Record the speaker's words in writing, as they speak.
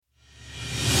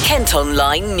Kent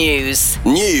Online News.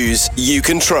 News you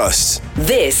can trust.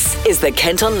 This is the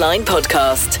Kent Online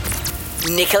Podcast.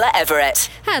 Nicola Everett.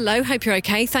 Hello, hope you're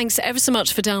okay. Thanks ever so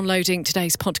much for downloading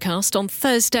today's podcast on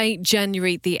Thursday,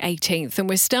 January the 18th. And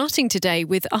we're starting today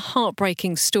with a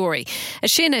heartbreaking story. A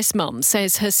Sheerness mum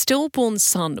says her stillborn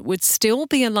son would still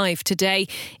be alive today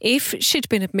if she'd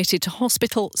been admitted to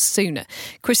hospital sooner.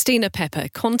 Christina Pepper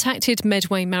contacted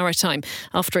Medway Maritime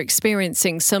after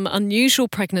experiencing some unusual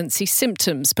pregnancy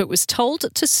symptoms, but was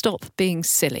told to stop being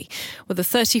silly. Well, the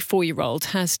 34-year-old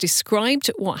has described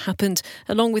what happened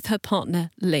along with her partner,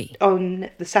 Lee. On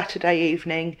the Saturday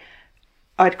evening,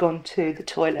 I'd gone to the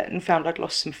toilet and found I'd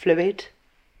lost some fluid.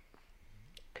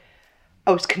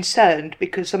 I was concerned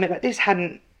because something like this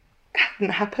hadn't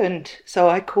happened. So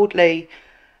I called Lee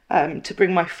to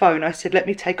bring my phone. I said, let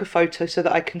me take a photo so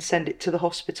that I can send it to the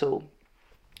hospital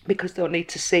because they'll need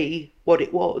to see what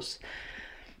it was.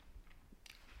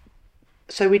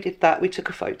 So we did that. We took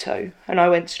a photo and I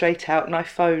went straight out and I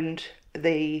phoned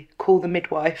the call the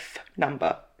midwife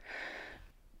number.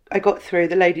 I got through.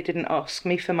 The lady didn't ask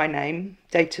me for my name,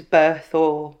 date of birth,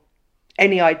 or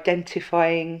any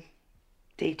identifying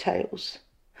details.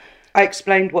 I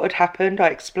explained what had happened. I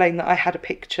explained that I had a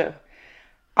picture.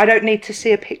 I don't need to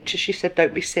see a picture, she said,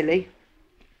 don't be silly.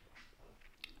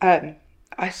 I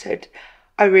said,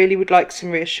 I really would like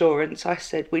some reassurance. I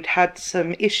said we'd had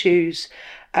some issues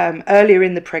earlier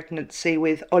in the pregnancy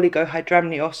with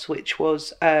oligohydramnios, which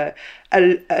was a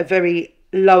very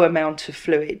low amount of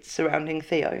fluid surrounding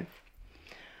Theo.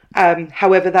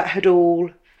 However, that had all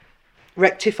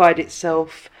rectified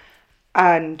itself,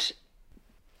 and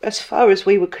as far as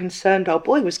we were concerned, our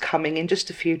boy was coming in just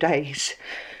a few days.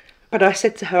 But I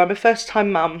said to her, I'm a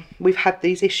first-time mum, we've had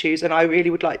these issues and I really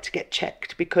would like to get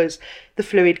checked because the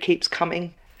fluid keeps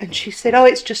coming. And she said, oh,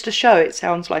 it's just a show, it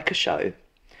sounds like a show.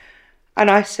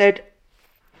 And I said,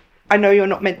 I know you're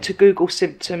not meant to Google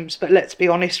symptoms, but let's be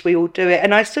honest, we all do it.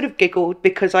 And I sort of giggled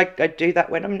because I do that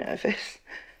when I'm nervous.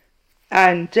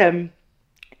 And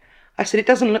I said, it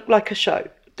doesn't look like a show.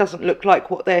 It doesn't look like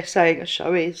what they're saying a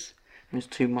show is. It was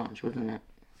too much, wasn't it?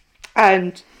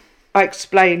 And I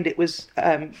explained it was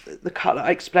the colour.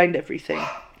 I explained everything.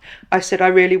 I said, I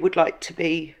really would like to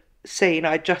be seen.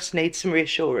 I just need some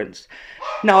reassurance.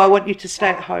 No, I want you to stay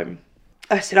at home.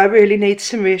 I said, I really need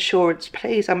some reassurance,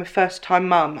 please. I'm a first-time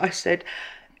mum. I said,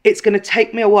 it's going to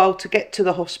take me a while to get to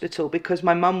the hospital because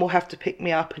my mum will have to pick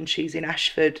me up and she's in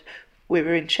Ashford. We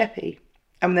were in Sheppey.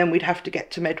 And then we'd have to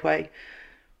get to Medway.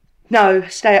 No,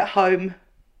 stay at home.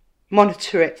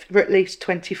 Monitor it for at least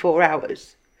 24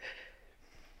 hours.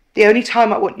 The only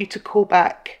time I want you to call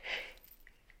back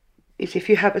is if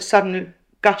you have a sudden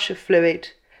gush of fluid,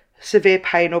 severe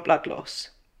pain or blood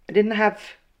loss. I didn't have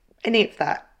any of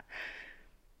that.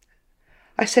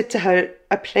 I said to her,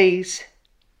 please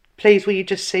will you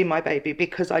just see my baby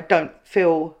because I don't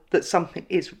feel that something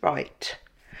is right.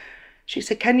 She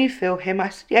said, can you feel him? I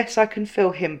said, yes, I can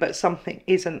feel him, but something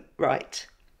isn't right.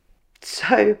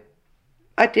 So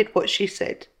I did what she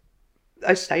said.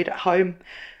 I stayed at home.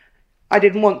 I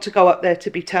didn't want to go up there to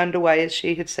be turned away, as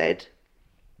she had said.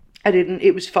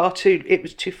 It was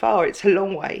too far. It's a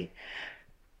long way.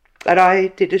 But I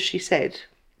did as she said.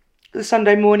 The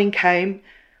Sunday morning came,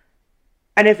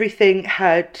 and everything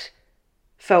had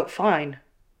felt fine.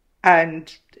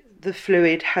 And the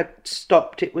fluid had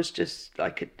stopped. It was just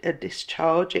like a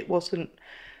discharge. It wasn't...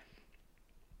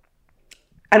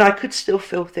 And I could still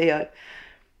feel Theo.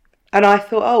 And I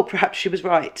thought, oh, perhaps she was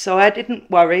right. So I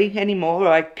didn't worry anymore.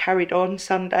 I carried on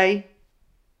Sunday.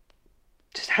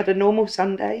 Just had a normal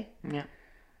Sunday. Yeah.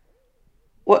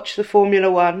 Watched the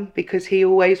Formula One because he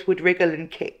always would wriggle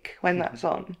and kick when that's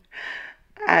on.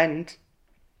 And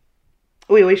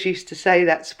we always used to say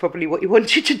that's probably what you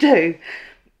wanted to do.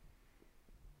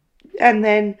 And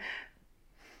then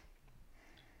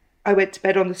I went to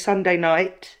bed on the Sunday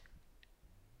night.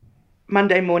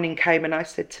 Monday morning came and I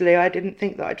said to Leo, I didn't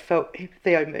think that I'd felt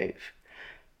Theo move.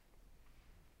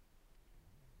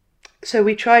 So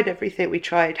we tried everything. We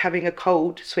tried having a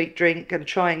cold, sweet drink and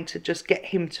trying to just get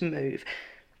him to move.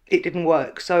 It didn't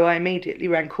work. So I immediately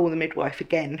rang call the midwife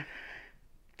again.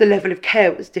 The level of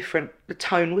care was different. The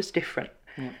tone was different.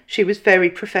 Yeah. She was very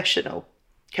professional.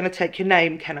 Can I take your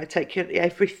name? Can I take your...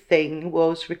 Everything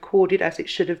was recorded as it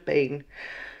should have been.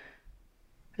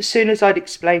 As soon as I'd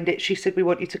explained it, she said, we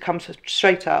want you to come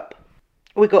straight up.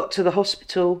 We got to the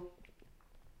hospital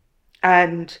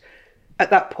and at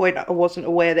that point I wasn't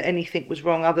aware that anything was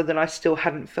wrong other than I still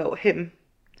hadn't felt him.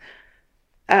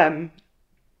 Then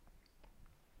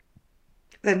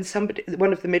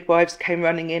one of the midwives came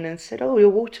running in and said, oh, your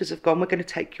waters have gone, we're going to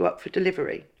take you up for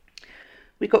delivery.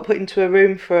 We got put into a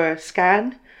room for a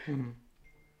scan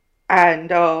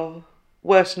And our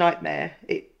worst nightmare,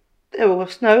 there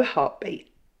was no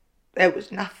heartbeat. There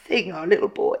was nothing, our little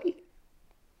boy.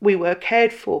 We were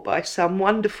cared for by some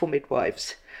wonderful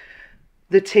midwives.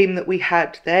 The team that we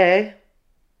had there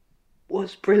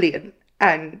was brilliant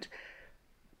and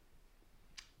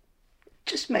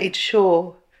just made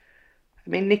sure. I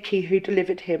mean, Nikki, who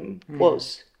delivered him,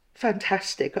 was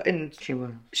fantastic, and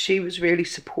she was really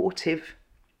supportive.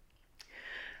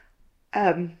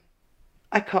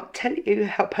 I can't tell you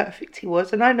how perfect he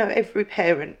was, and I know every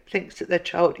parent thinks that their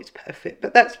child is perfect,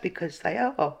 but that's because they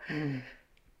are.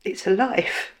 It's a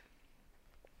life.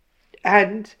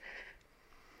 And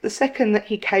the second that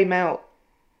he came out,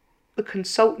 the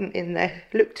consultant in there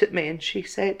looked at me and she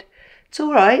said, "It's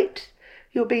all right,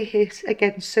 you'll be here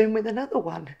again soon with another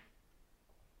one."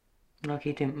 Like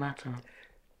he didn't matter.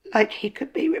 Like he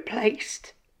could be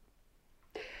replaced.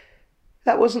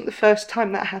 That wasn't the first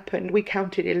time that happened. We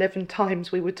counted 11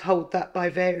 times we were told that by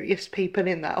various people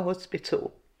in that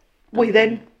hospital. We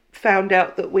then found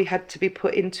out that we had to be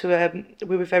put into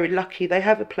we were very lucky. They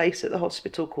have a place at the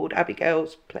hospital called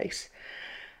Abigail's Place.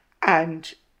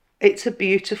 And it's a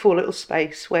beautiful little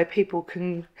space where people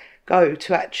can go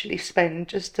to actually spend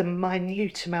just a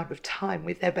minute amount of time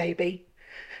with their baby.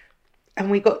 And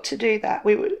we got to do that.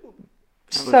 We were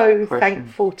so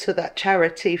thankful to that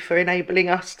charity for enabling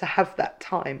us to have that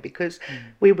time, because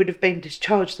we would have been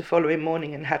discharged the following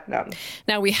morning and had none.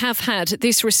 Now, we have had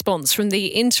this response from the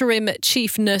Interim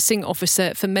Chief Nursing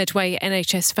Officer for Medway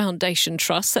NHS Foundation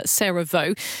Trust, that's Sarah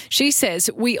Vaux. She says,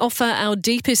 "We offer our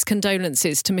deepest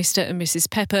condolences to Mr and Mrs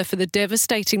Pepper for the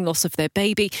devastating loss of their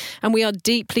baby, and we are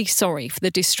deeply sorry for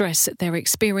the distress they're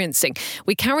experiencing.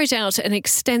 We carried out an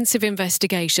extensive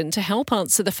investigation to help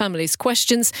answer the family's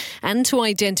questions and to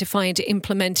identify and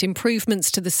implement improvements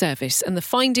to the service, and the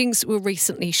findings were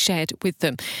recently shared with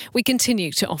them. We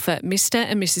continue to offer Mr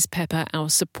and Mrs Pepper our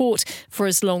support for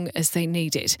as long as they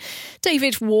need it."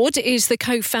 David Ward is the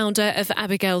co-founder of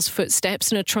Abigail's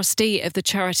Footsteps and a trustee of the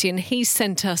charity, and he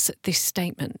sent us this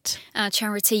statement. Our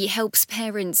charity helps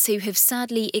parents who have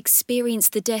sadly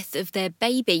experienced the death of their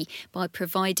baby by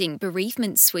providing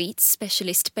bereavement suites,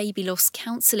 specialist baby loss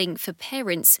counselling for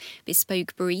parents,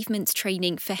 bespoke bereavement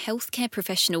training for healthcare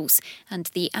professionals, and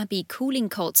the Abby cooling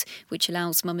cot, which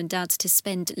allows mum and dad to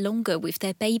spend longer with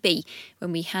their baby.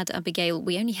 When we had Abigail,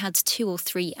 we only had 2 or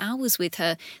 3 hours with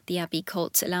her. The Abby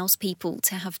cot allows people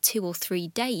to have 2 or 3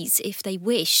 days if they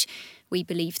wish. We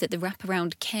believe that the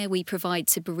wraparound care we provide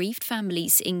to bereaved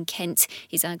families in Kent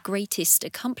is our greatest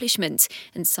accomplishment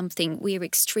and something we're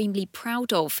extremely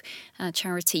proud of. Our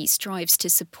charity strives to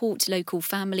support local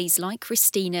families like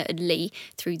Christina and Lee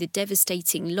through the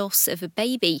devastating loss of a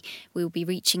baby. We'll be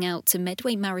reaching out to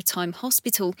Medway Maritime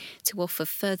Hospital to offer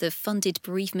further funded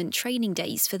bereavement training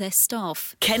days for their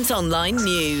staff. Kent Online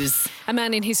News. A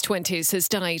man in his 20s has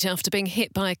died after being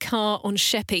hit by a car on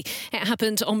Sheppey. It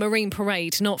happened on Marine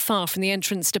Parade, not far from the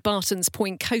entrance to Barton's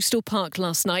Point Coastal Park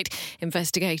last night.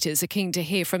 Investigators are keen to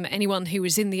hear from anyone who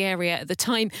was in the area at the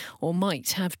time or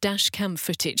might have dash cam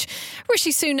footage. Rishi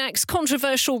Sunak's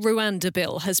controversial Rwanda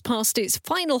bill has passed its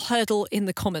final hurdle in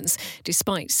the Commons,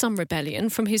 despite some rebellion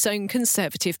from his own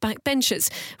Conservative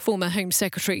backbenchers. Former Home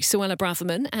Secretary Suella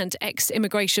Braverman and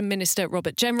ex-Immigration Minister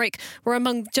Robert Jenrick were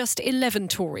among just 11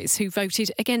 Tories who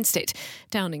voted against it.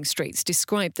 Downing Street's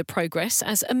described the progress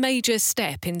as a major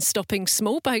step in stopping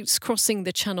small boats crossing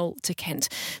the Channel to Kent.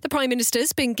 The Prime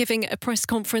Minister's been giving a press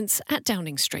conference at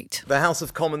Downing Street. The House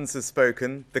of Commons has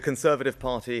spoken, the Conservative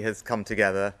Party has come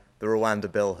together, the Rwanda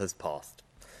bill has passed.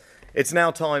 It's now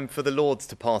time for the Lords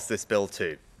to pass this bill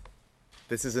too.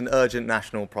 This is an urgent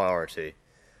national priority.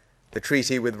 The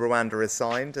treaty with Rwanda is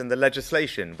signed, and the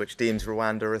legislation which deems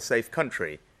Rwanda a safe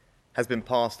country has been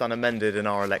passed unamended in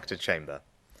our elected chamber.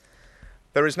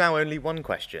 There is now only one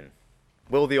question.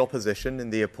 Will the opposition in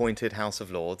the appointed House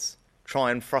of Lords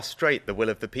try and frustrate the will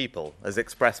of the people as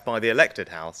expressed by the elected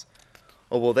House,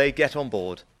 or will they get on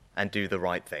board and do the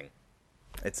right thing?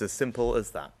 It's as simple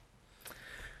as that.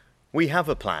 We have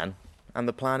a plan, and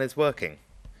the plan is working.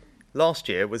 Last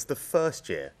year was the first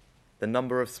year the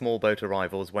number of small boat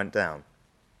arrivals went down.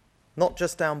 Not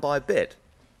just down by a bit,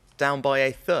 down by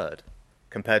a third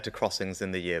compared to crossings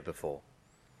in the year before.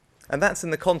 And that's in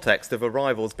the context of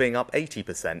arrivals being up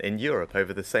 80% in Europe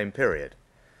over the same period.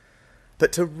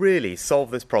 But to really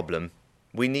solve this problem,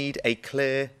 we need a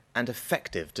clear and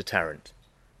effective deterrent,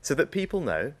 so that people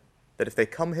know that if they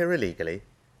come here illegally,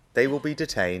 they will be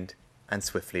detained and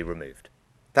swiftly removed.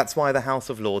 That's why the House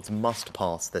of Lords must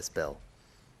pass this bill.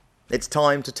 It's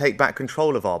time to take back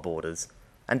control of our borders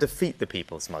and defeat the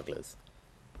people smugglers.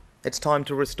 It's time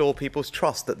to restore people's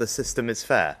trust that the system is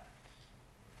fair.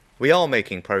 We are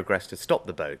making progress to stop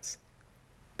the boats,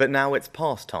 but now it's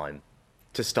past time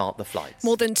to start the flights.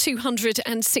 More than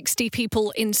 260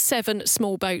 people in 7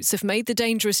 small boats have made the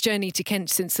dangerous journey to Kent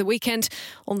since the weekend.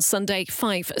 On Sunday,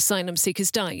 5 asylum seekers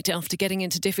died after getting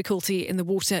into difficulty in the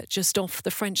water just off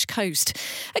the French coast.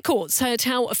 A court's heard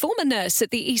how a former nurse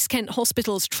at the East Kent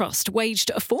Hospitals Trust waged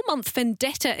a 4-month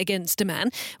vendetta against a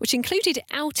man, which included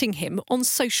outing him on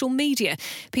social media.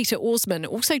 Peter Orsman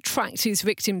also tracked his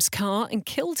victim's car and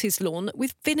killed his lawn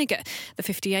with vinegar. The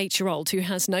 58-year-old, who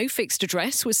has no fixed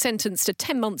address, was sentenced to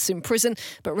 10 months in prison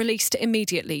but released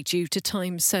immediately due to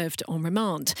time served on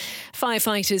remand.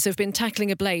 Firefighters have been tackling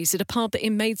a blaze at a pub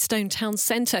in Maidstone town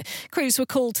centre. Crews were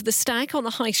called to the Stag on the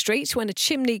High Street when a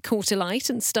chimney caught alight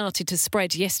and started to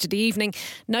spread yesterday evening.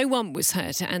 No one was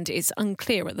hurt and it's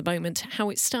unclear at the moment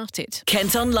how it started.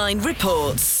 Kent Online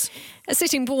reports. A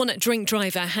Sittingbourne drink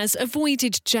driver has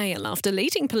avoided jail after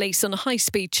leading police on a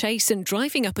high-speed chase and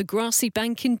driving up a grassy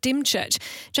bank in Dymchurch.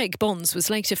 Jake Bonds was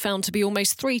later found to be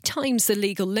almost 3 times the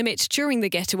legal limit during the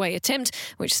getaway attempt,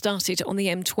 which started on the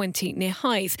M20 near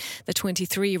Hythe. The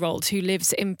 23-year-old, who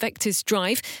lives in Vectors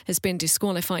Drive, has been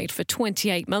disqualified for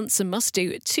 28 months and must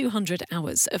do 200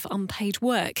 hours of unpaid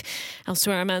work.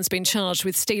 Elsewhere, a man's been charged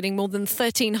with stealing more than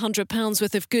 £1,300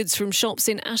 worth of goods from shops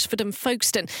in Ashford and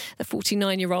Folkestone. The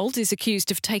 49-year-old is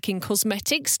accused of taking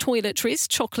cosmetics, toiletries,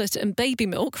 chocolate and baby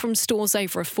milk from stores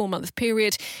over a 4-month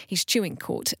period. He's due in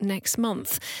court next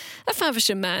month. A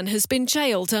Faversham man has been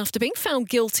jailed after being found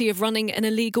guilty of running an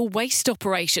illegal waste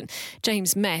operation.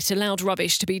 James Met allowed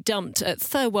rubbish to be dumped at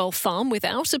Thirlwell Farm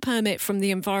without a permit from the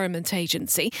Environment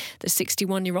Agency. The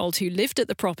 61-year-old who lived at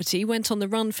the property went on the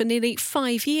run for nearly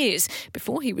 5 years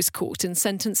before he was caught and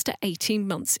sentenced to 18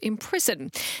 months in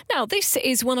prison. Now, this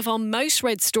is one of our most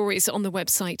read stories on the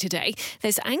website today.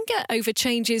 There's anger over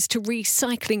changes to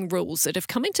recycling rules that have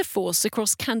come into force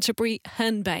across Canterbury,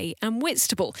 Herne Bay and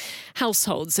Whitstable.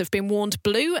 Households have been warned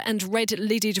blue and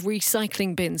red-lidded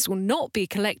recycling bins will not be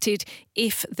collected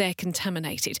if they're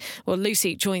contaminated. Well,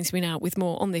 Lucy joins me now with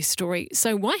more on this story.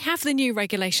 So why have the new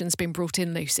regulations been brought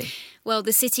in, Lucy? Well,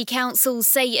 the City Council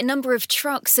say a number of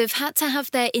trucks have had to have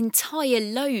their entire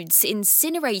loads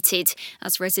incinerated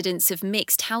as residents have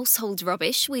mixed household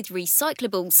rubbish with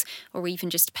recyclables or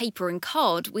even just paper and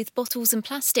card with bottles and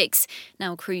plastics.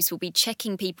 Now crews will be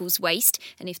checking people's waste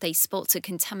and if they spot a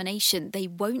contamination, they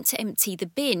won't empty the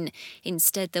bin.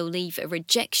 Instead, they'll leave a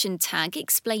rejection tag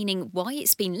explaining why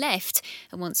it's been left.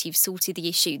 And once you've sorted the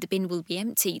issue, the bin will be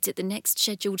emptied at the next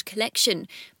scheduled collection.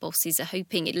 Bosses are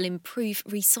hoping it'll improve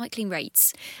recycling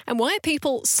rates. And why are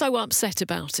people so upset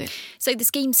about it? So the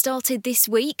scheme started this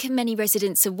week. Many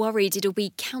residents are worried it'll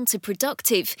be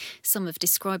counterproductive. Some have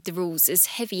described the rules as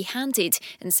heavy-handed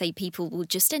and say people will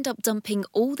just end up dumping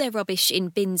all their rubbish in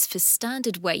bins for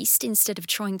standard waste instead of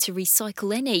trying to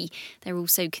recycle any. There are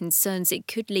also concerns it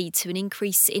could lead to an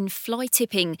increase in fly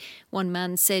tipping. One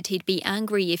man said he'd be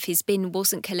angry if his bin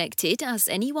wasn't collected, as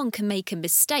anyone can make a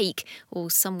mistake or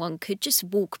someone could just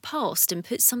walk past and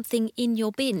put something in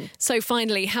your bin. So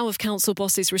finally, how have council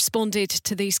bosses responded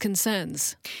to these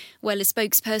concerns? Well, a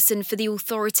spokesperson for the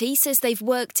authority says they've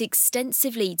worked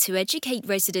extensively to educate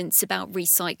residents about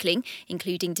recycling,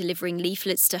 including delivering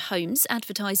leaflets to homes,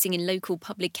 advertising in local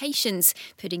publications,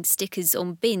 putting stickers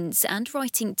on bins and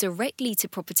writing directly to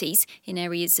properties in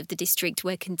areas of the district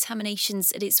where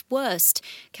contamination's at its worst.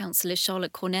 Councillor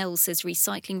Charlotte Cornell says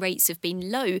recycling rates have been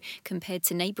low compared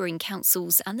to neighbouring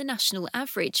councils and the national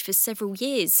average for several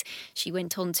years. She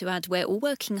went on to add, we're all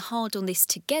working hard on this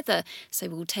together, so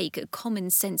we'll take a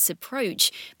common sense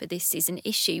approach. But this is an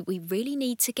issue we really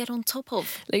need to get on top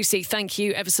of. Lucy, thank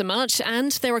you ever so much.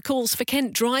 And there are calls for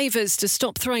Kent drivers to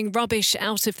stop throwing rubbish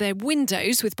out of their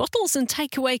windows with bottles and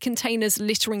takeaway containers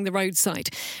littering the roadside.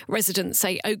 Residents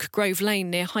say Oak Grove Lane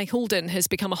near High Halden has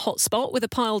become a hotspot with a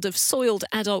pile of soiled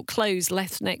adult clothes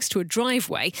left next to a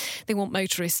driveway. They want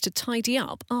motorists to tidy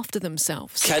up after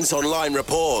themselves. Kent Online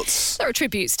reports. There are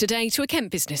tributes today to a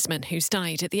Kent businessman who's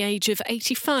died at the age of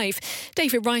 85.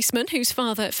 David Reisman, whose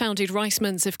father founded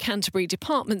Reisman's of Canterbury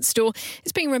department store,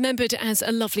 is being remembered as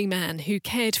a lovely man who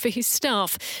cared for his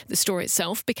staff. The store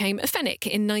itself became a Fenwick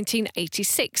in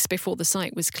 1986 before the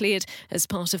site was cleared as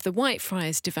part of the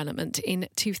Whitefriars development in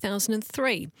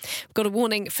 2003. We've got a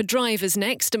warning for drivers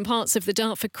next, and parts of the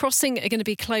Dartford crossing are going to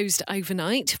be closed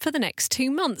overnight for the next 2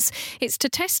 months. It's to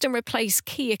test and replace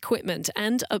key equipment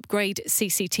and upgrade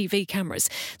CCTV cameras.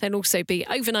 There'll also be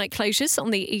overnight closures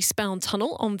on the eastbound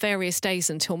tunnel on various days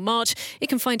until March. You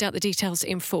can find out the details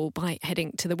in full by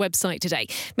heading to the website today.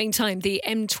 Meantime, the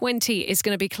M20 is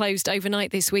going to be closed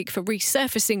overnight this week for research.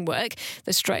 resurfacing work.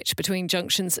 The stretch between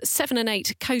junctions 7 and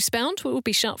 8 coastbound will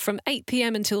be shut from 8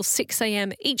 p.m. until 6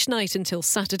 a.m. each night until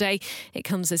Saturday. It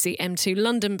comes as the M2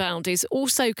 London bound is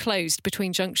also closed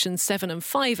between junctions 7 and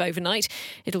 5 overnight.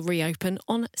 It'll reopen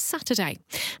on Saturday.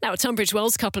 Now, a Tunbridge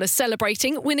Wells couple are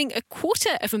celebrating winning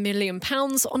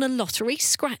 £250,000 on a lottery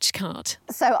scratch card.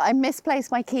 So I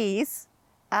misplaced my keys,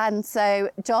 and so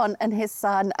John and his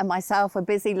son and myself were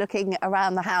busy looking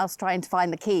around the house trying to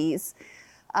find the keys.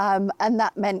 And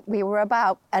that meant we were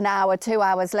about an hour, 2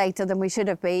 hours later than we should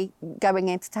have been going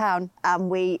into town. And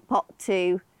we popped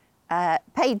to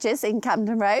Pages in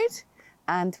Camden Road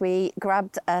and we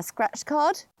grabbed a scratch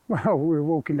card. Well, we were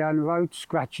walking down the road,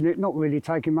 scratching it, not really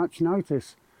taking much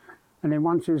notice. And then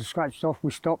once it was scratched off,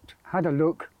 we stopped, had a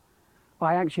look.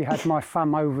 I actually had my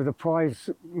thumb over the prize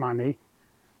money,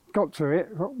 got to it,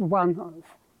 won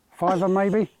 £5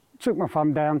 maybe, took my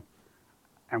thumb down,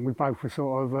 and we both were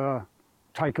sort of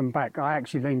taken back. I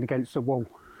actually leaned against the wall.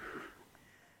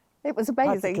 It was amazing.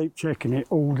 I had to keep checking it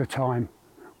all the time.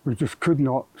 We just could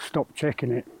not stop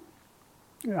checking it.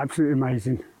 Absolutely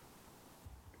amazing.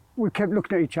 We kept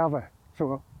looking at each other,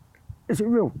 sort of, is it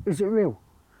real? Is it real?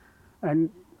 And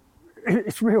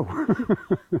it's real.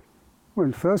 Well,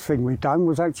 the first thing we done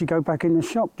was actually go back in the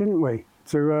shop, didn't we?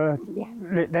 To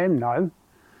let them know.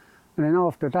 And then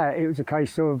after that, it was a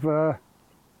case of,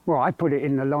 well, I put it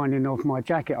in the lining of my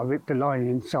jacket. I ripped the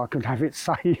lining so I could have it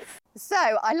safe. So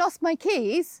I lost my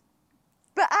keys,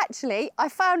 but actually I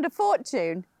found a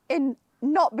fortune in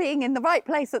not being in the right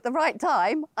place at the right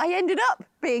time. I ended up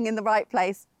being in the right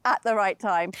place at the right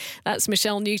time. That's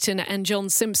Michelle Newton and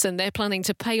John Simpson. They're planning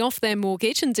to pay off their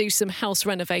mortgage and do some house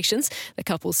renovations. The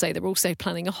couple say they're also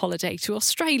planning a holiday to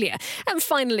Australia. And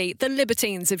finally, the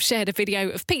Libertines have shared a video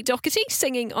of Pete Doherty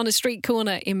singing on a street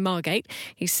corner in Margate.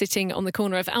 He's sitting on the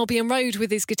corner of Albion Road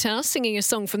with his guitar, singing a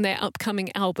song from their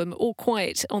upcoming album, All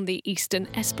Quiet on the Eastern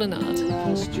Esplanade.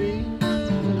 Street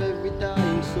of every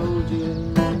dying soldier,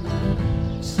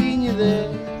 seen you there,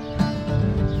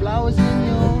 flowers in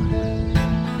your hair.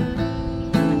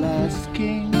 Last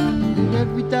king of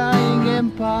every dying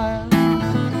empire,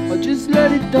 or just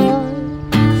let it die,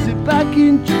 sit back,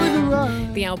 enjoy the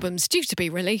ride. The album's due to be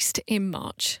released in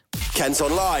March. Kent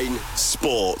Online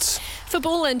Sport.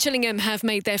 Football and Gillingham have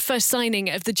made their first signing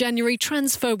of the January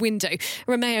transfer window.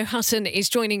 Romeo Hutton is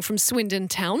joining from Swindon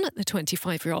Town. The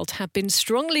 25-year-old had been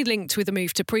strongly linked with a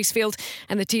move to Priestfield,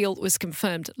 and the deal was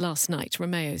confirmed last night.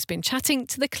 Romeo's been chatting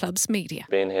to the club's media.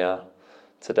 Being here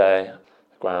today,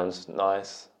 the ground's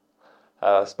nice.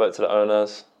 I spoke to the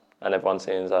owners and everyone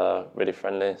seems really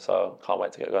friendly, so can't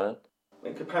wait to get going.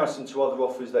 In comparison to other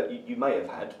offers that you may have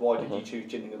had, why did you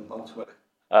choose Gillingham ultimately?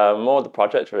 More the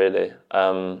project really.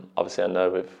 Obviously I know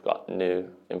we've got new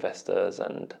investors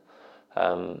and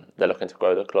they're looking to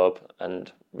grow the club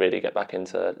and really get back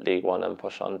into League One and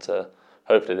push on to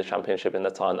hopefully the Championship in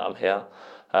the time that I'm here.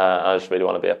 I just really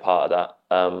want to be a part of that.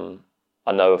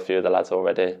 I know a few of the lads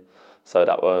already, so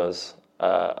that was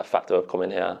a factor of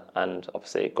coming here, and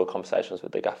obviously good conversations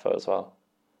with the gaffer as well.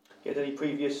 You had any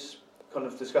previous kind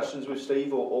of discussions with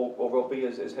Steve or Robbie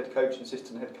as head coach and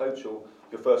assistant head coach, or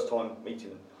your first time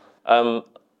meeting them?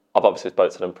 I've obviously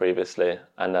spoke to them previously,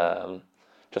 and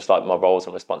just like my roles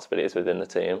and responsibilities within the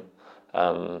team,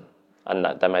 and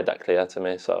they made that clear to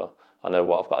me, so I know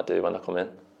what I've got to do when I come in.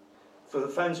 For the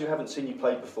fans who haven't seen you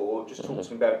play before, just talk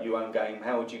to me about your own game.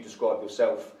 How would you describe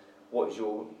yourself? What is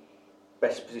your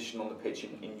best position on the pitch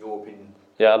in your opinion?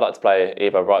 Yeah, I'd like to play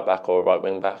either right back or right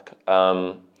wing back.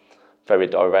 Very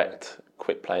direct,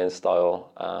 quick playing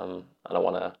style, and I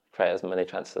want to create as many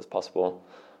chances as possible.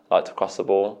 I like to cross the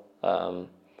ball,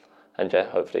 and yeah,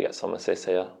 hopefully get some assists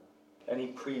here. Any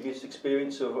previous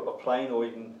experience of playing or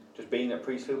even just being at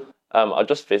Priestfield? I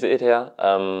just visited here.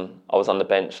 I was on the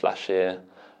bench last year,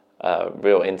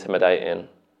 real intimidating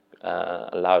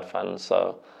and loud fans,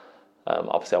 so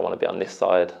obviously I want to be on this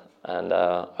side, and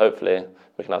hopefully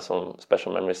we can have some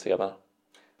special memories together.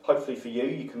 Hopefully for you,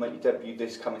 you can make your debut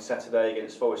this coming Saturday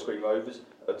against Forest Green Rovers.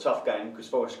 A tough game because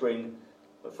Forest Green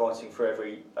are fighting for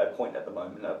every point at the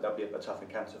moment. That'll be a tough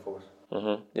encounter for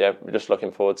us. Yeah, we're just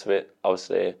looking forward to it.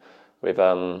 Obviously, we're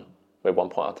 1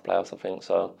 point out of the playoffs, I think,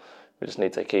 so we just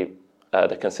need to keep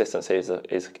the consistency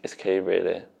is key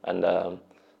really, and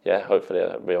yeah, hopefully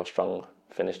a real strong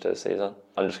finish to the season.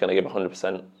 I'm just going to give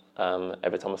 100%.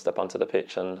 every time I step onto the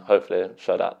pitch, and hopefully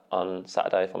show that on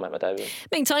Saturday if I make my debut.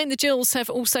 Meantime, the Gills have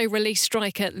also released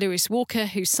striker Lewis Walker,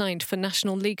 who signed for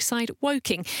National League side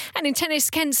Woking. And in tennis,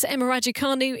 Kent's Emma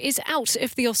Raducanu is out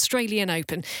of the Australian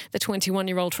Open. The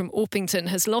 21-year-old from Orpington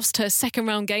has lost her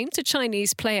second-round game to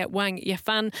Chinese player Wang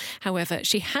Yifan. However,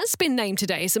 she has been named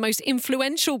today as the most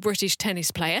influential British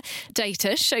tennis player.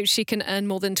 Data shows she can earn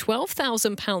more than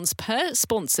 £12,000 per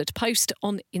sponsored post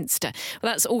on Insta.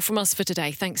 Well, that's all from us for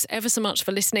today. Thanks ever so much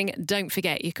for listening. Don't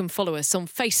forget you can follow us on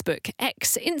Facebook,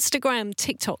 X, Instagram,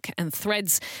 TikTok and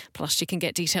Threads. Plus you can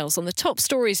get details on the top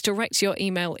stories direct to your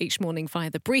email each morning via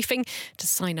the briefing. To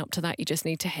sign up to that, you just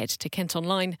need to head to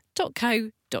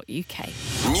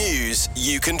kentonline.co.uk. News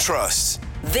you can trust.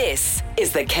 This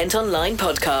is the Kent Online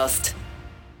Podcast.